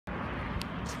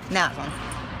Now it's on.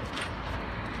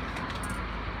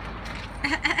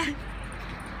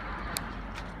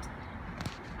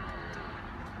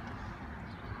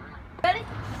 Ready?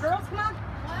 Girls, come on.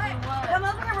 What? Come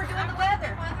over here. We're doing the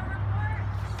weather. Weather report?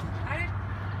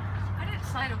 I didn't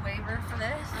sign a waiver for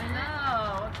this. I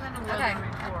know. What kind of weather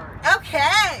report?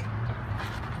 Okay.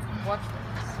 Watch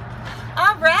this.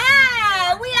 All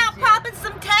right. We out popping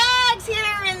some tags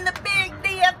here in the big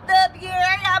DFW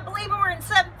area. I believe we're in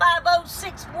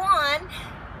 75061.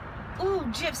 Ooh,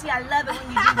 Gypsy, I love it when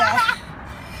you do that.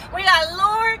 We got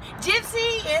Lord,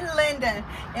 Gypsy, and Linda.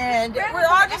 And we're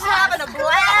all just having a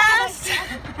blast.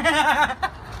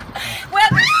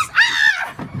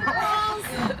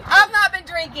 I've not been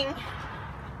drinking.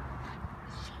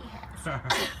 All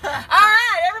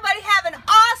right, everybody have an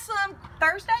awesome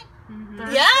Thursday.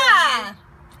 Thursday. Yeah.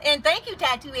 And thank you,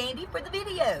 Tattoo Andy, for the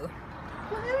video.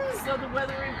 So the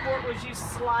weather report was you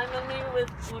sliming me with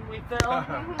when we fell?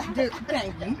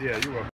 Thank you. Yeah, you're welcome.